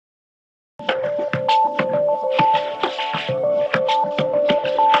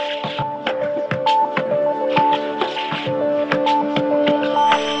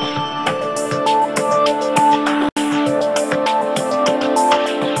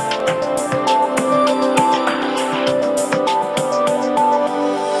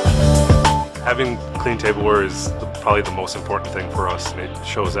Clean tableware is probably the most important thing for us, and it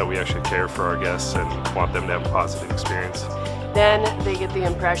shows that we actually care for our guests and want them to have a positive experience. Then they get the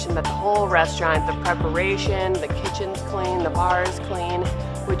impression that the whole restaurant, the preparation, the kitchen's clean, the bar is clean,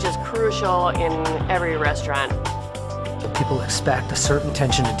 which is crucial in every restaurant. People expect a certain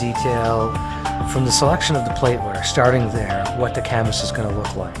attention to detail from the selection of the plateware, starting there, what the canvas is going to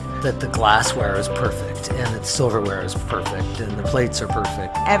look like. That the glassware is perfect, and that silverware is perfect, and the plates are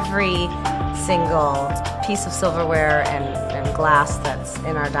perfect. Every single piece of silverware and glass that's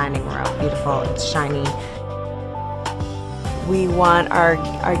in our dining room, beautiful, it's shiny. We want our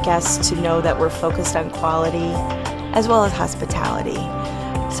guests to know that we're focused on quality as well as hospitality.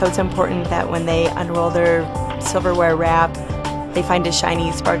 So it's important that when they unroll their silverware wrap, they find a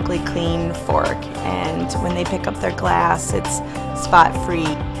shiny, sparkly, clean fork. And when they pick up their glass, it's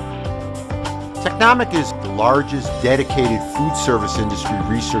spot-free. Technomic is the largest dedicated food service industry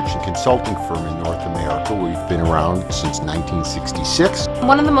research and consulting firm in North America. We've been around since 1966.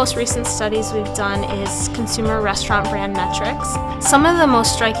 One of the most recent studies we've done is consumer restaurant brand metrics. Some of the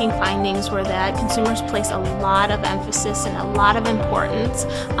most striking findings were that consumers place a lot of emphasis and a lot of importance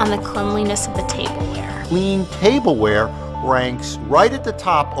on the cleanliness of the tableware. Clean tableware ranks right at the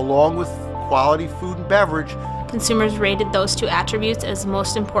top along with quality food and beverage. Consumers rated those two attributes as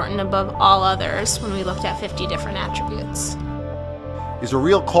most important above all others when we looked at 50 different attributes. Is a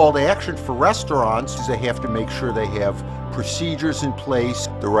real call to action for restaurants because they have to make sure they have procedures in place,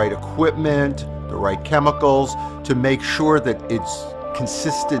 the right equipment, the right chemicals to make sure that it's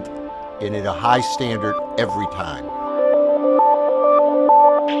consistent and at a high standard every time.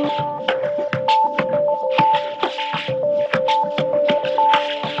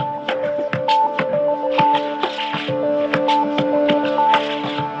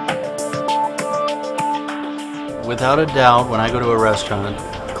 Without a doubt, when I go to a restaurant,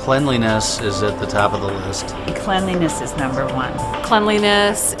 cleanliness is at the top of the list. Cleanliness is number one.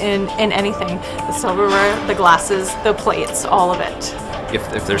 Cleanliness in anything. The silverware, the glasses, the plates, all of it.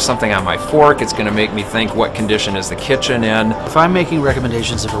 If there's something on my fork, it's going to make me think, what condition is the kitchen in? If I'm making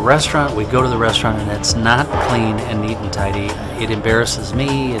recommendations of a restaurant, we go to the restaurant and it's not clean and neat and tidy. It embarrasses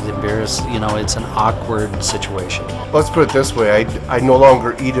me, it's an awkward situation. Let's put it this way, I no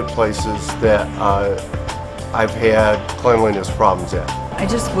longer eat at places that I've had cleanliness problems at. I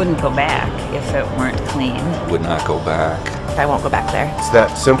just wouldn't go back if it weren't clean. Would not go back. I won't go back there. It's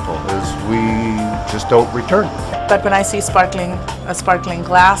that simple, is we just don't return. But when I see a sparkling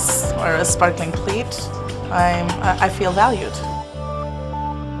glass or a sparkling plate, I feel valued.